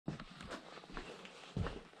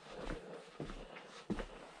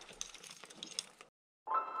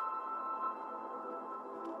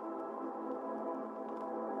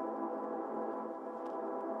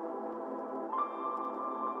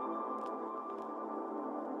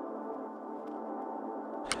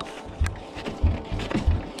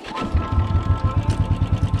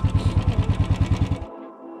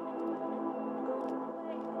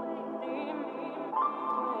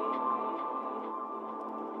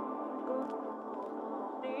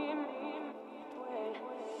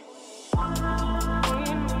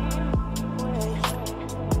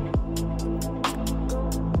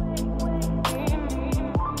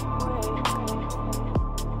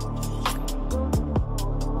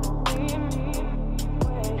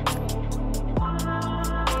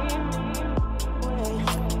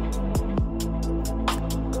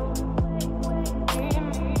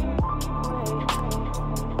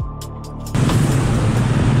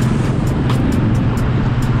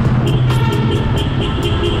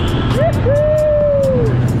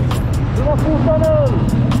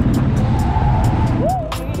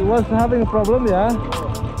Was having a problem, yeah.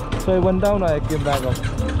 So I went down, I came back up.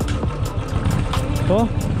 So?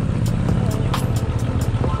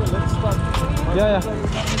 Okay, let's start. Yeah.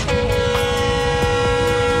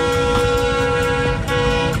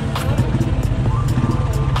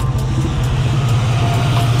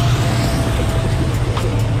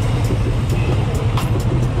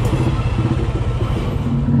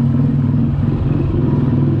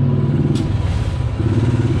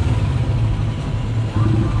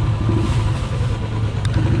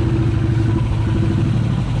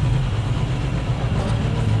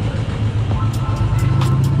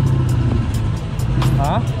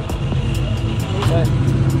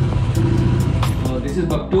 This is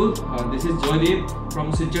Baktul, this is Joydeep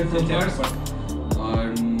from Chalfilh.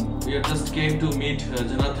 We have just came to meet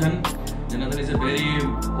Jonathan. Jonathan is a very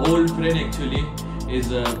old friend actually.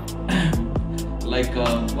 Is like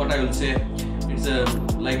what I will say. It's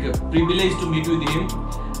like a privilege to meet with him.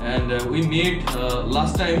 And we met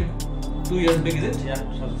last time 2 years back, is it? Yeah,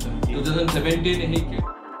 2017. 2017. He came.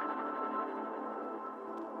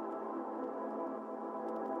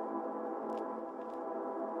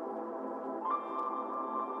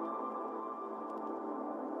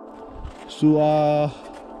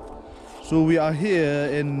 So we are here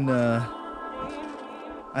in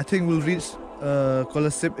I think we'll reach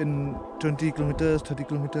Khrawkupar in 20 kilometers, 30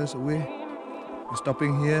 kilometers away. We're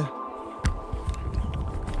stopping here.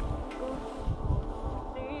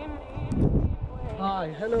 Hi,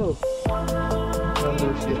 hello.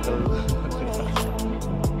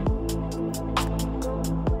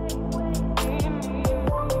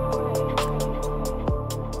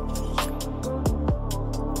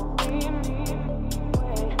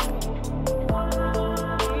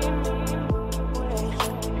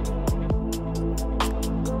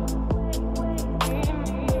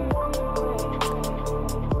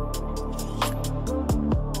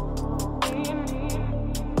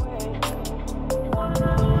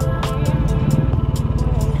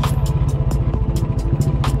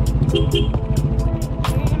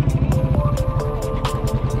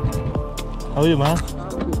 How are you, man?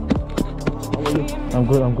 I'm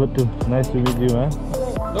good too. Nice to meet you, man.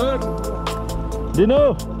 Good.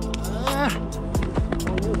 Dino!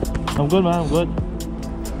 I'm good, man, I'm good.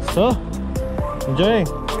 So, enjoying?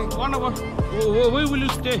 1 hour. Where will you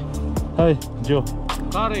stay? Hi, Joe.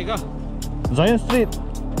 Karega. Zion Street.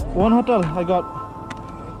 One hotel I got.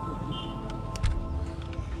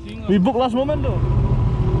 We booked last moment though.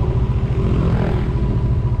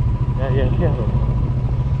 Yeah.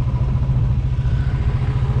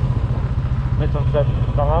 Nice sunset.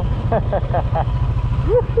 Sangam.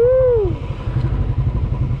 Woohoo!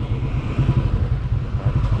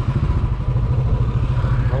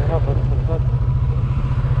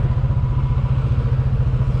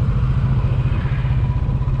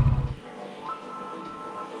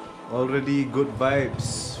 Already good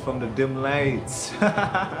vibes from the dim lights.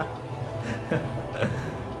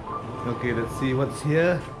 Okay, let's see what's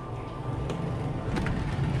here.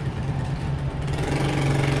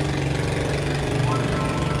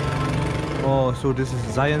 Oh, so this is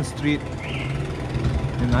Zion Street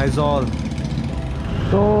in Aizawl.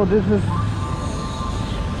 So this is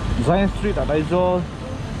Zion Street at Aizawl.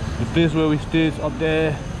 The place where we stay is up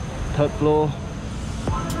there, 3rd floor.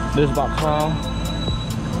 This is background.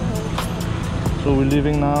 So we're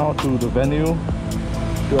leaving now to the venue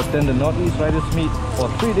to attend the Northeast Riders Meet for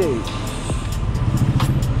 3 days.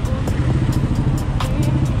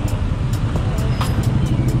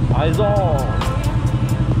 Aizawl.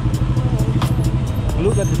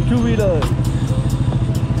 Look at the two-wheelers.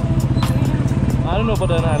 I don't know, but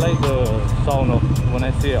then I like the sound of when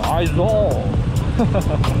I say Aizawl.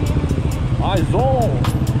 Aizawl.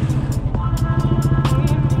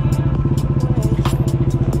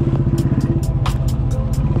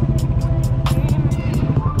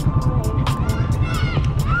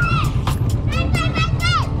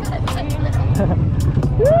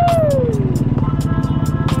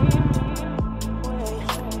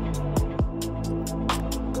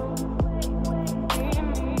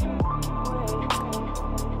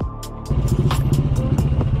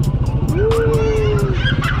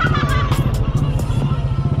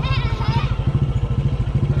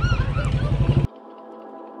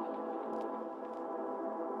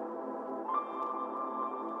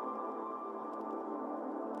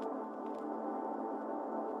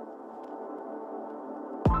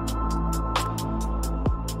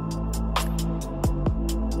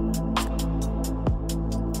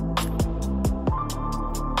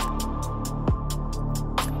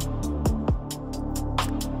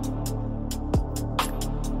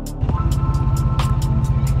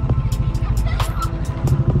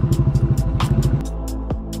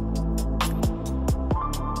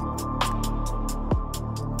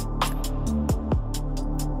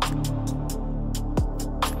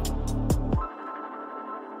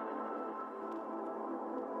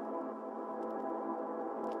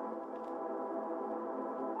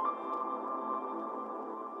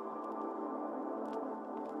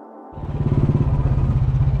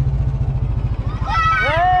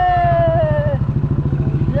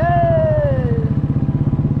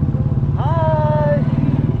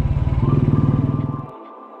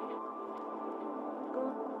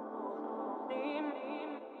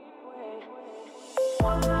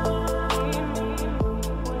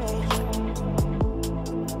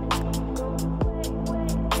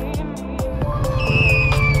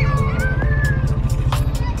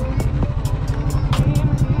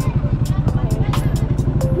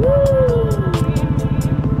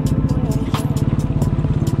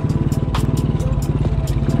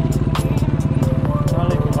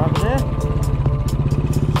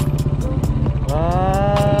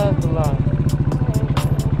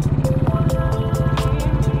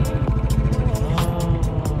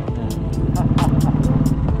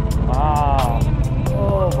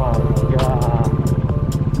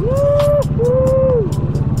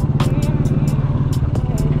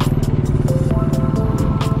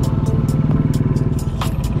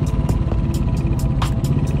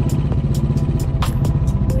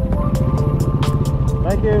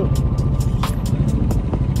 Thank you.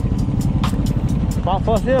 Park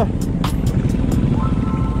first here.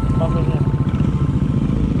 Park first here.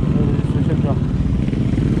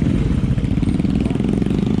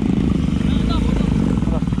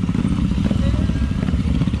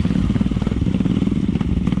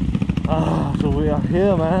 So we are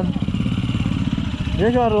here, man.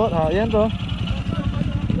 Nhớ cho ruột hả Yên rồi.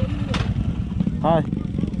 Hi.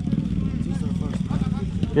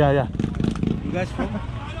 Yeah. You guys from?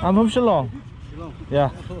 I'm from Shillong. Shillong. Yeah.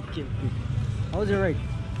 Okay. How was your ride?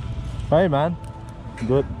 Right, man.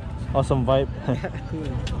 Good. Awesome vibe. Cool.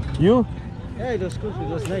 You? Yeah, it was cool. It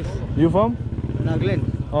was nice. You from? Nagaland.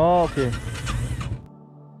 Oh, okay.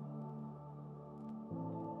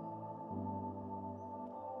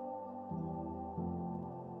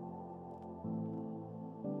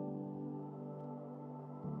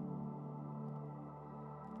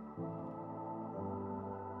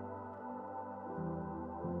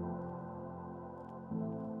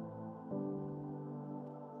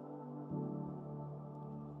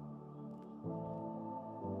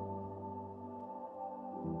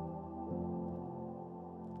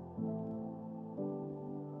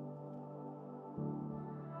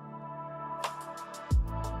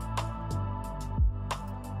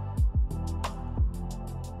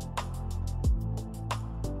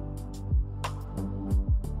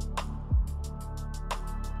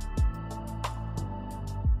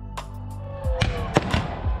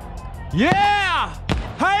 Yeah!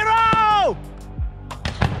 Hyro!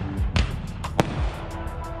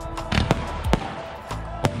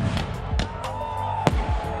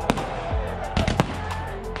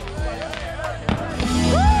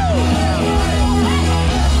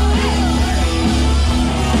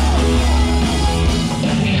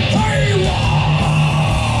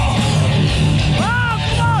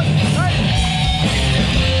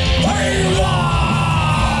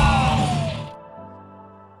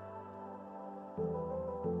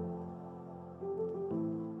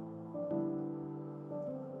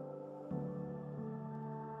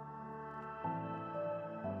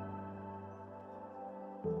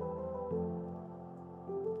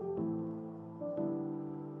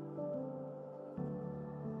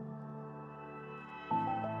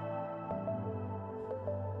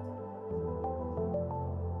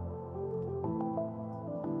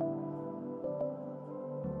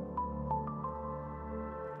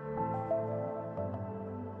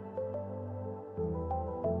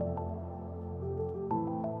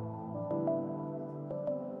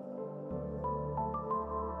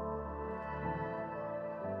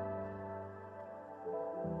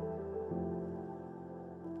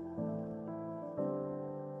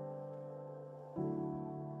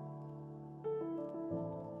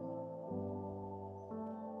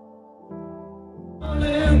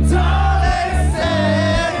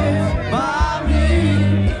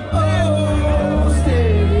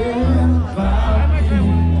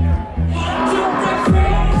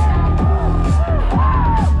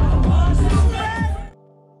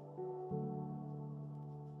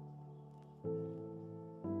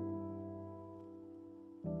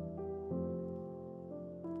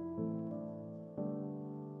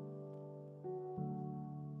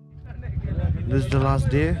 This is the last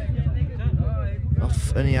day of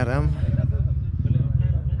Nerm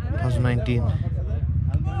 2019.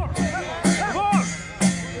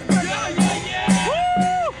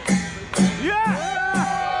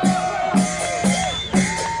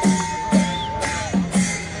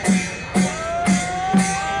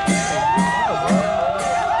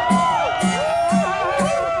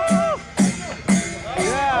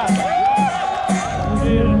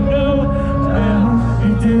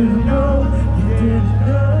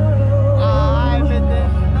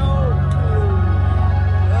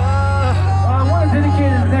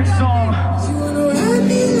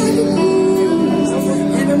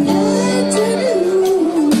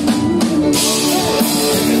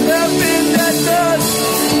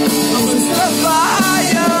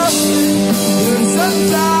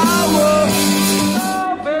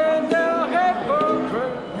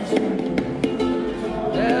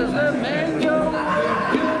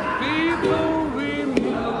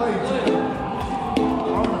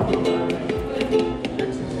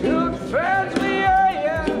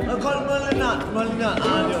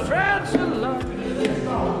 Friends in love.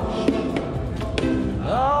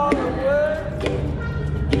 All the way.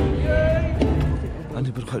 Yeah.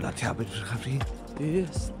 Ani berkhol hati apa berkhafri?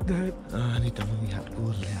 Yes, Dad. Ani tak melihat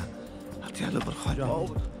gol ya. Hati ala berkhol.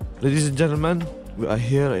 Ladies and gentlemen, we are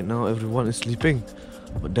here right now. Everyone is sleeping,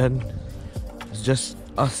 but then it's just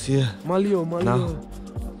us here. Malio. Now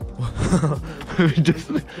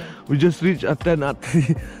we just reached Aten at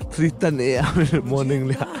 3:10 a.m. in the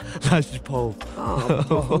morning. Lunch pole.